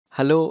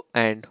Hello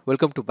and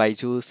welcome to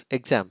BYJU'S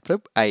Exam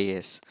Prep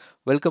IAS.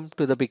 Welcome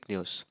to the big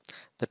news.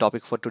 The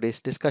topic for today's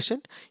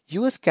discussion: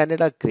 US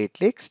Canada Great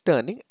Lakes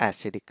turning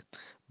acidic.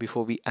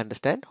 Before we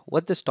understand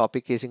what this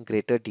topic is in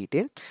greater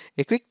detail,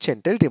 a quick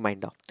gentle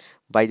reminder.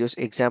 BYJU'S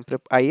Exam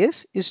Prep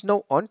IAS is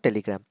now on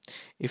Telegram.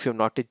 If you have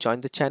not yet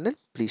joined the channel,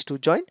 please do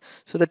join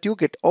so that you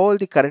get all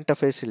the current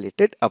affairs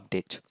related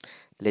updates.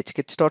 Let's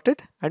get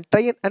started and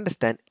try and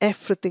understand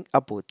everything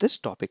about this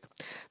topic.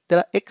 There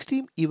are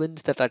extreme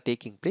events that are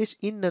taking place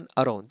in and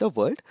around the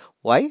world.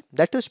 Why?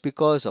 That is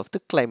because of the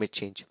climate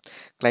change.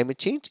 Climate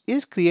change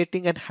is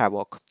creating an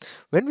havoc.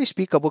 When we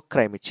speak about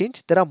climate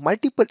change, there are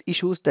multiple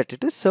issues that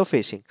it is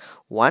surfacing.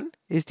 One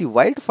is the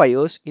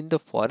wildfires in the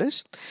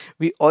forest.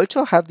 We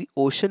also have the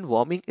ocean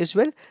warming as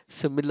well.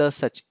 Similar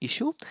such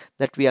issue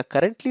that we are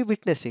currently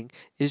witnessing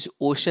is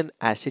ocean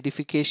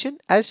acidification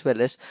as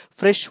well as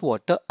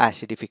freshwater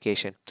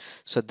acidification.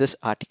 So this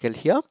article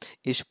here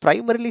is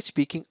primarily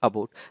speaking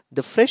about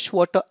the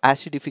freshwater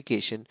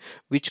acidification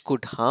which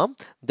could harm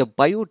the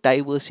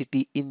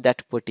biodiversity in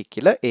that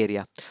particular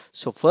area.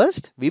 So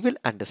first we will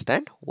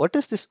understand what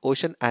is this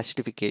ocean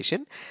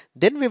acidification,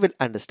 then we will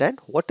understand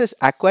what is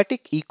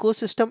aquatic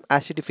ecosystem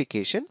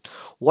acidification,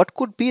 what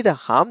could be the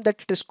harm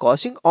that it is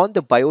causing on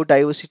the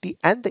biodiversity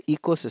and the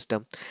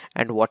ecosystem,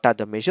 and what are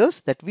the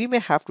measures that we may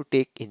have to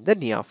take in the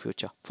near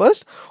future.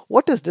 First,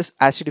 what is this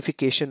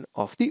acidification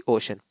of the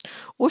ocean?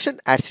 Ocean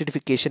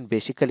acidification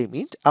basically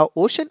means our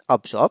ocean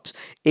absorbs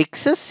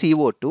excess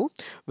CO2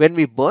 when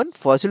we burn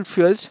fossil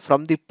fuels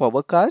from the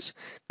power cars,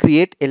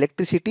 create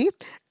electricity,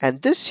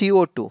 and this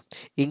CO2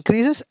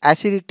 increases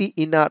acidity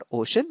in our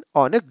ocean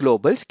on a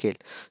global scale.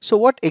 So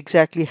what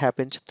exactly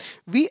happens?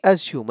 We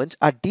as humans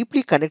are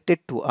deeply connected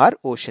to our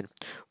ocean,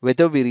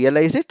 whether we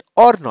realize it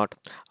or not.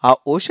 Our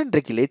ocean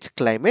regulates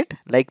climate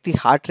like the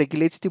heart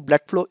regulates the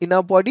blood flow in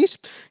our bodies.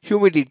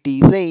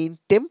 Humidity, rain,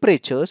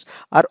 temperatures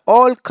are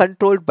all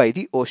controlled by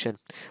the ocean.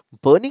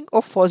 Burning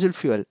of fossil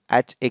fuel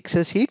adds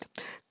excess heat,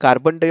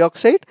 carbon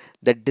dioxide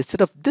that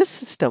disrupt this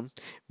system,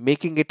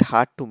 making it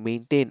hard to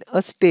maintain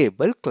a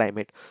stable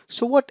climate.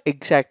 So what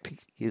exactly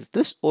is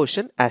this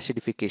ocean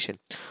acidification?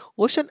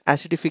 Ocean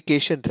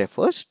acidification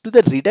refers to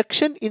the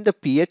reduction in the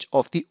pH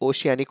of the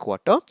oceanic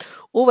water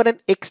over an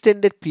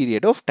extended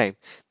period of time.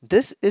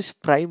 This is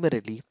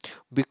primarily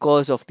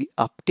because of the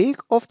uptake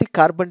of the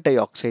carbon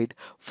dioxide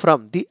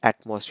from the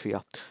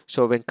atmosphere.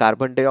 So when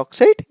carbon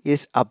dioxide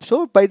is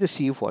absorbed by the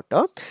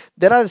seawater,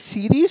 there are a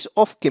series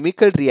of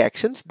chemical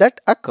reactions that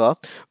occur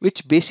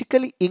which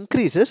basically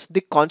increases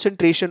the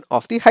concentration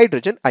of the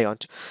hydrogen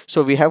ions.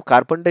 So we have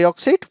carbon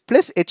dioxide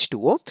plus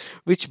H2O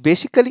which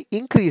basically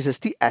increases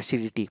the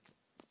acidity.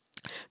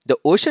 The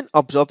ocean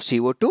absorbs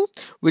CO2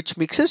 which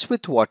mixes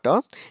with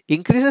water,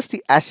 increases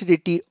the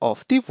acidity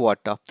of the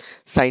water.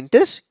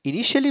 Scientists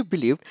initially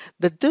believed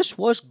that this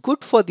was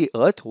good for the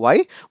earth.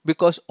 Why?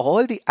 Because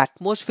all the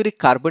atmospheric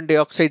carbon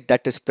dioxide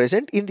that is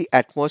present in the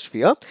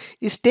atmosphere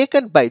is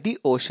taken by the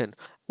ocean.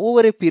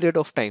 Over a period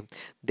of time,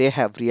 they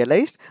have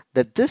realized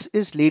that this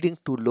is leading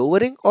to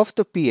lowering of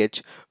the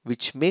pH,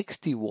 which makes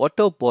the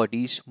water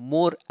bodies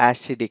more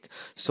acidic.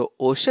 So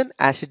ocean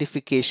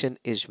acidification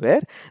is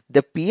where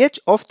the pH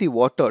of the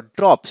water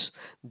drops.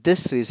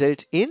 This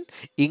results in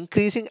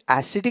increasing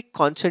acidic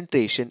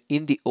concentration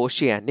in the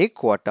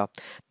oceanic water.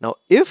 Now,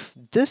 if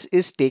this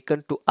is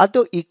taken to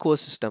other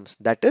ecosystems,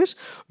 that is,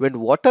 when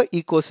water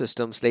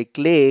ecosystems like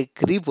lake,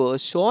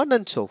 rivers, so on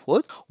and so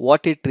forth,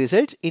 what it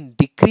results in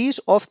decrease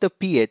of the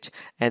pH,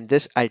 and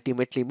this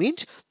ultimately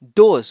means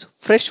those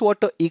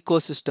freshwater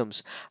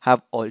ecosystems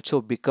have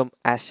also become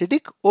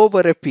acidic over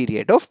a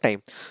period of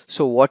time.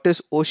 So, what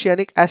is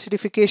oceanic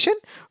acidification?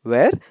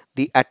 Where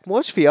the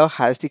atmosphere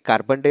has the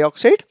carbon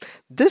dioxide.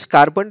 This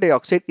carbon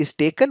dioxide is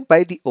taken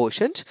by the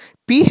oceans.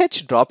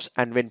 pH drops,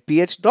 and when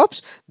pH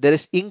drops, there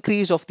is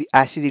increase of the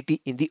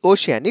acidity in the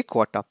oceanic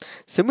water.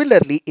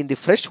 Similarly, in the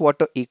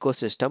freshwater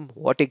ecosystem,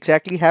 what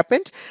exactly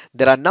happens?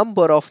 There are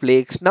number of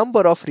lakes,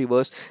 number of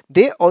rivers.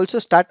 They also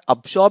start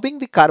absorbing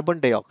the carbon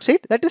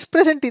dioxide that is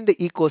present in the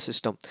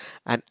ecosystem,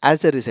 and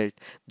as a result,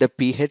 the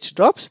pH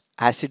drops,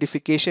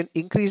 acidification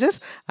increases,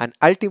 and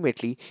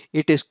ultimately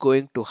it is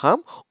going to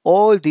harm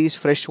all these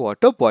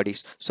freshwater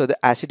bodies. So the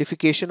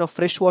acidification of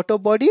freshwater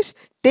bodies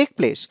take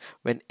place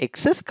when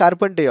excess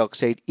carbon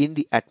dioxide in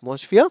the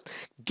atmosphere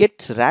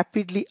gets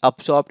rapidly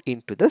absorbed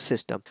into the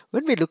system.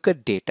 When we look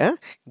at data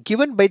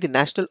given by the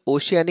National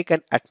Oceanic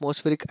and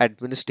Atmospheric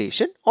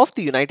Administration of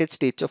the United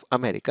States of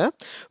America,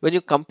 when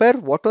you compare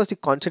what was the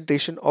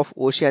concentration of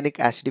oceanic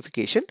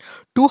acidification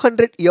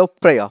 200 years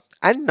prior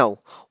and now,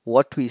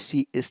 what we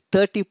see is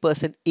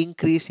 30%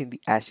 increase in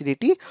the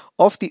acidity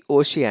of the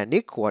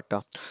oceanic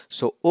water.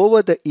 So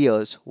over the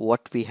years,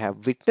 what we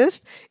have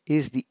witnessed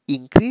is the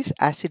increased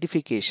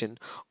acidification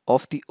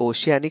of the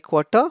oceanic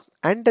water,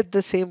 and at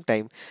the same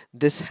time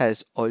this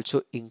has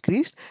also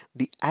increased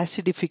the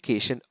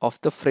acidification of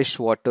the fresh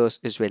waters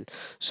as well.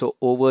 So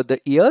over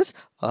the years,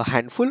 a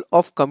handful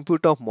of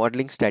computer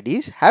modeling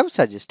studies have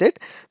suggested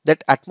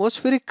that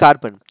atmospheric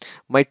carbon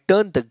might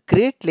turn the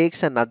Great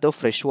Lakes and other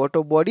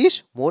freshwater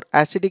bodies more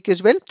acidic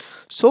as well.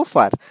 So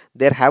far,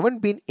 there haven't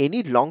been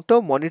any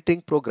long-term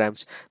monitoring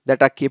programs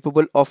that are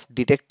capable of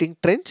detecting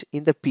trends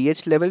in the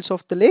pH levels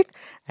of the lake,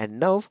 and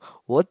now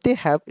what they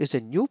have is a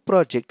new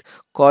project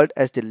called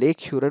as the Lake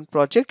Huron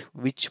project,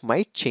 which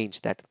might change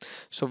that.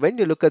 So when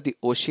you look at the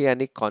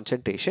oceanic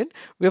concentration,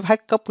 we have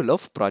had couple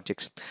of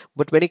projects,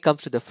 but when it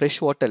comes to the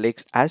freshwater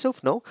lakes, as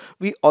of now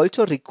we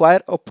also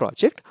require a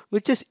project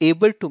which is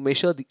able to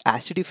measure the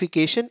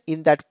acidification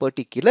in that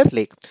particular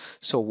lake.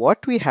 So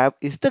what we have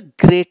is the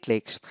Great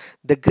Lakes.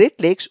 The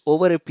Great Lakes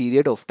over a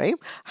period of time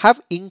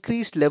have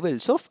increased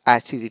levels of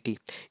acidity.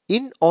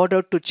 In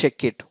order to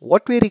check it,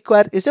 what we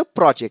require is a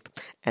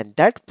project, and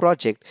that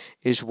project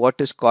is what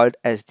is called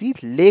as the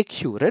Lake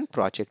Huron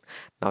project.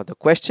 Now the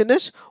question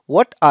is,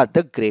 what are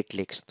the Great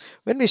Lakes?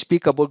 When we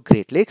speak about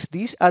Great Lakes,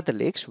 these are the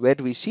lakes where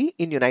we see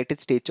in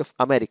United States of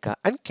America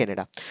and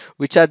Canada.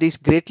 Which are these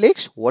Great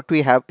Lakes? What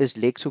we have is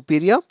Lake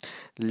Superior,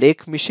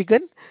 Lake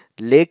Michigan,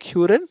 Lake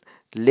Huron,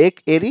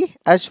 Lake Erie,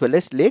 as well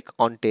as Lake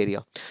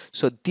Ontario.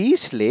 So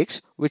these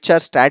lakes, which are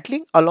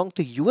straddling along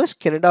the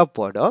US-Canada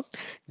border,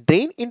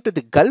 drain into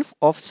the Gulf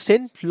of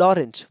St.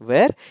 Lawrence,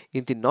 where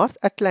in the North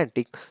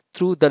Atlantic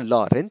through the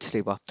Lawrence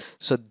River.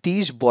 So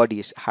these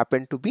bodies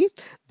happen to be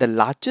the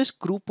largest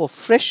group of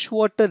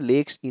freshwater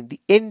lakes in the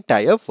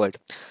entire world.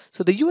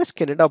 So the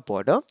US-Canada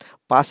border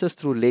passes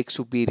through Lake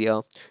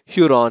Superior,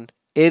 Huron,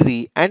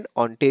 Erie and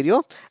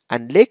Ontario,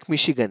 and Lake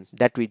Michigan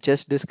that we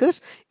just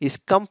discussed is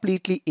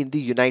completely in the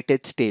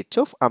United States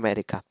of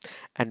America.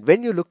 And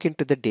when you look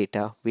into the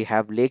data, we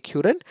have Lake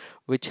Huron,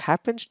 which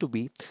happens to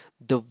be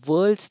the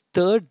world's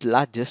third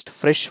largest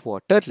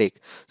freshwater lake.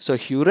 So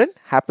Huron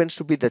happens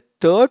to be the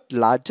third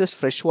largest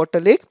freshwater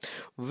lake.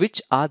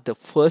 Which are the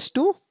first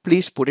two?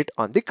 Please put it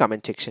on the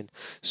comment section.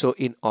 So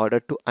in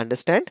order to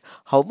understand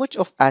how much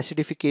of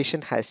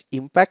acidification has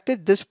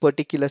impacted this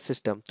particular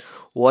system,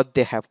 what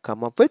they have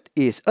come up with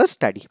is a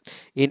study.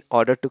 In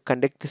order to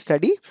conduct the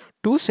study,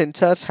 two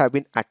sensors have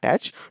been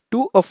attached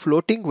to a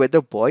floating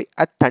weather buoy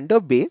at Thunder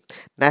Bay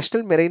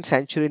National Marine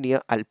Sanctuary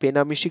near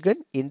Alpena,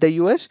 Michigan in the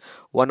US.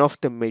 One of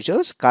them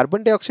measures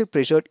carbon dioxide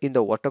pressure in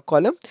the water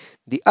column.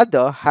 The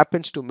other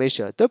happens to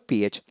measure the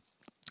pH.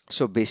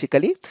 So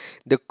basically,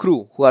 the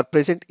crew who are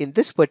present in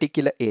this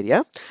particular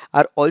area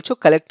are also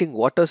collecting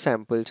water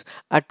samples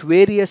at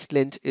various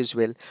lengths as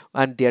well,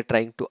 and they are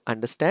trying to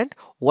understand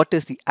what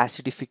is the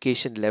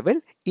acidification level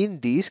in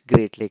these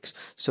Great Lakes.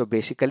 So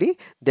basically,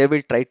 they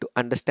will try to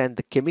understand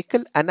the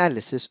chemical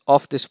analysis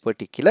of this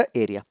particular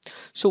area.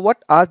 So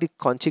what are the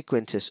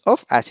consequences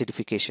of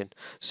acidification?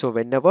 So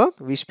whenever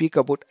we speak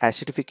about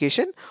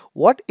acidification,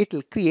 what it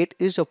will create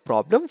is a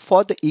problem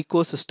for the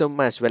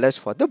ecosystem as well as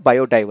for the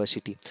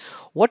biodiversity.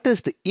 What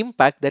is the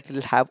impact that it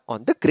will have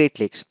on the Great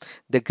Lakes?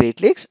 The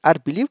Great Lakes are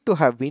believed to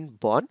have been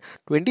born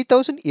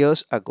 20,000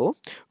 years ago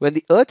when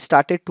the earth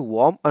started to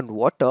warm and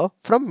water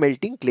from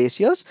melting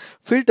glaciers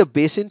filled the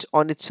basins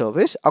on its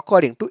surface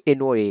according to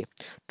NOAA.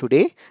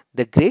 Today,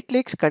 the Great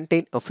Lakes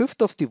contain a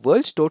fifth of the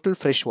world's total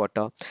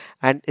freshwater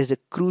and is a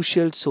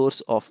crucial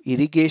source of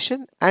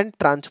irrigation and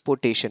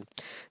transportation.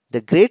 The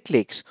Great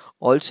Lakes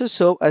also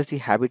serve as the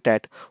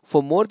habitat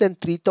for more than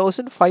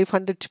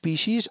 3,500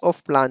 species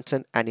of plants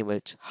and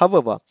animals.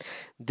 However,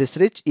 this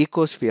rich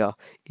ecosphere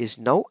is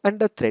now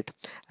under threat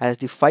as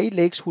the five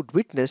lakes would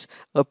witness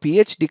a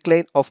pH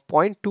decline of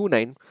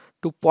 0.29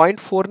 to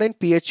 0.49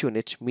 pH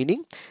units,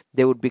 meaning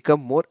they would become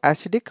more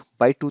acidic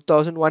by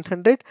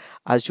 2100,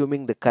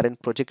 assuming the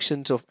current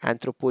projections of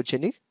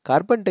anthropogenic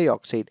carbon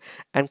dioxide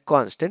and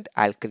constant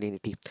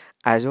alkalinity.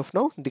 As of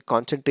now, the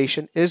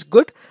concentration is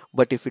good,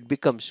 but if it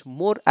becomes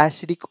more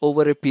acidic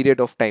over a period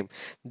of time,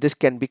 this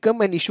can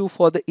become an issue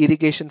for the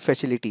irrigation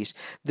facilities.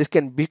 This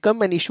can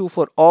become an issue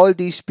for all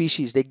these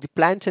species like the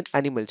plants and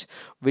animals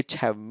which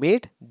have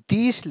made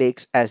these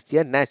lakes as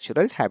their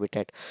natural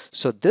habitat.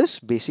 So this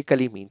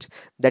basically means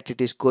that it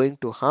is going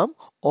to harm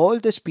all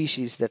the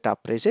species that are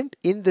present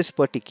in this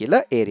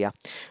particular area.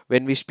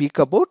 When we speak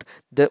about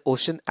the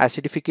ocean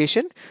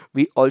acidification,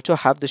 we also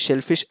have the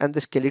shellfish and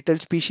the skeletal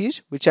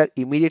species which are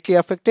immediately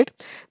affected.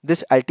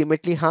 This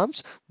ultimately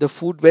harms the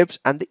food webs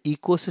and the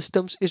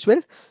ecosystems as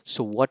well.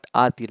 So what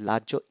are the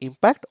larger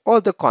impact or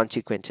the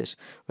consequences?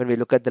 When we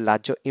look at the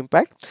larger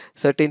impact,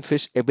 certain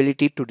fish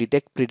ability to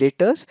detect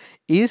predators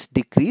is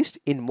decreased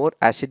in more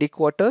acidic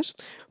waters.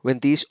 When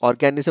these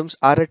organisms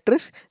are at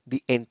risk,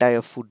 the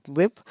entire food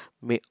web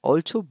may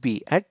also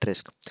be at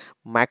risk.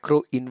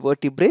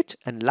 Macroinvertebrates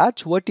and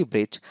large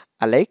vertebrates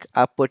alike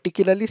are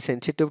particularly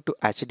sensitive to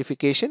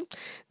acidification.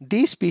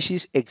 These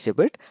species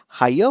exhibit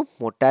higher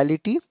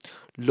mortality,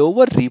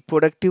 lower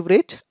reproductive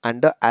rate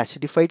under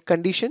acidified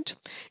conditions,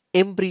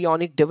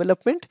 embryonic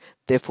development,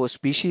 therefore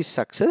species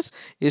success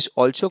is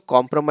also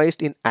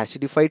compromised in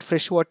acidified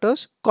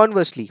freshwaters.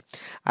 Conversely,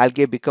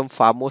 algae become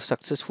far more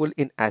successful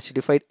in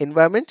acidified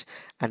environments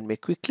and may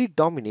quickly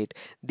dominate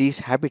these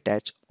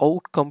habitats,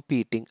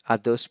 outcompeting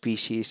other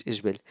species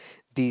as well.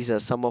 These are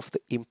some of the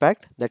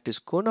impact that is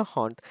going to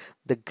haunt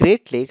the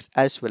Great Lakes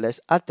as well as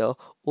other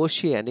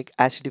oceanic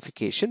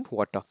acidification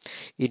water.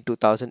 In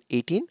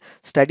 2018,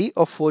 study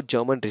of 4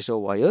 German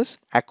reservoirs,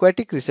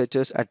 aquatic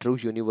researchers at Ruhr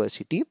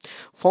University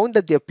found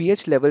that their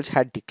pH levels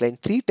had declined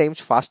 3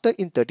 times faster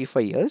in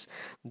 35 years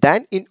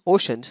than in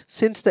oceans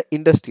since the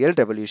Industrial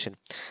Revolution.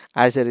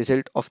 As a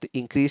result of the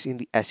increase in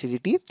the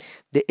acidity,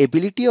 the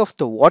ability of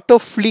the water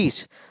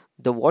fleas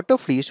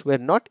were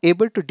not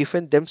able to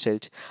defend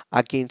themselves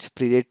against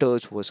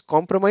predators was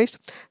compromised.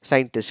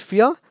 Scientists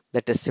fear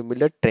that a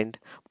similar trend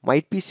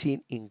might be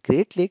seen in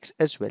Great Lakes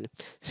as well,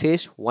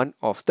 says one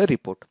of the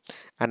report.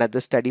 Another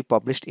study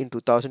published in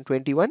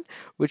 2021,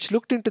 which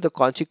looked into the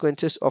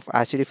consequences of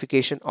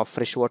acidification of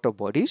freshwater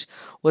bodies,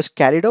 was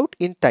carried out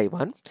in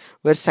Taiwan,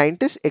 where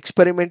scientists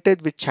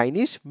experimented with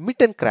Chinese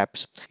mitten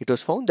crabs. It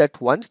was found that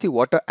once the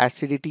water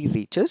acidity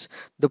reaches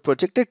the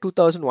projected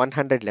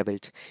 2100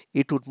 levels,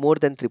 it would more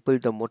than triple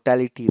the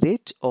mortality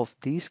rates of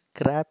these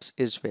crabs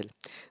as well.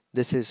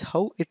 This is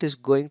how it is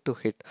going to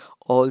hit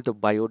all the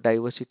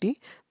biodiversity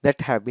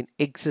that have been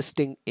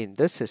existing in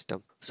the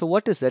system. So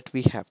what is that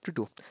we have to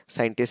do?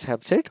 Scientists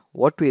have said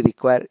what we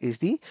require is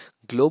the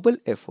global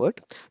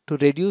effort to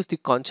reduce the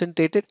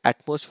concentrated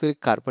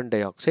atmospheric carbon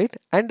dioxide,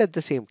 and at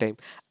the same time,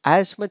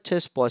 as much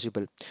as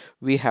possible,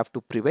 we have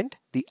to prevent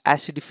the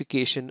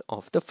acidification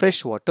of the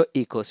freshwater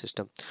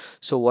ecosystem.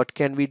 So what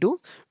can we do?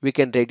 We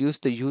can reduce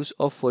the use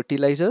of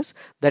fertilizers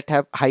that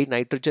have high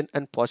nitrogen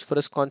and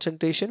phosphorus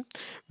concentration.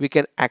 We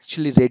can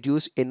actually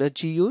reduce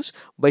energy use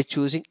by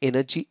choosing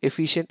energy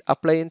efficient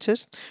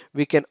appliances.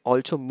 We can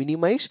also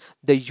minimize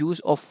the use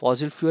of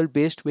fossil fuel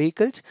based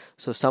vehicles.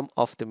 So some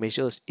of the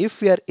measures,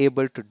 if we are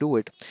able to do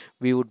it,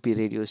 we would be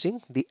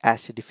reducing the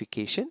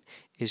acidification,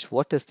 is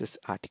what is this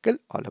article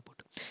all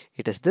about.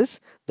 It is this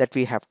that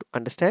we have to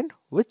understand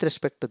with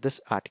respect to this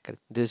article.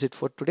 This is it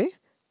for today.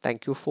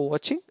 Thank you for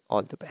watching.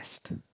 All the best.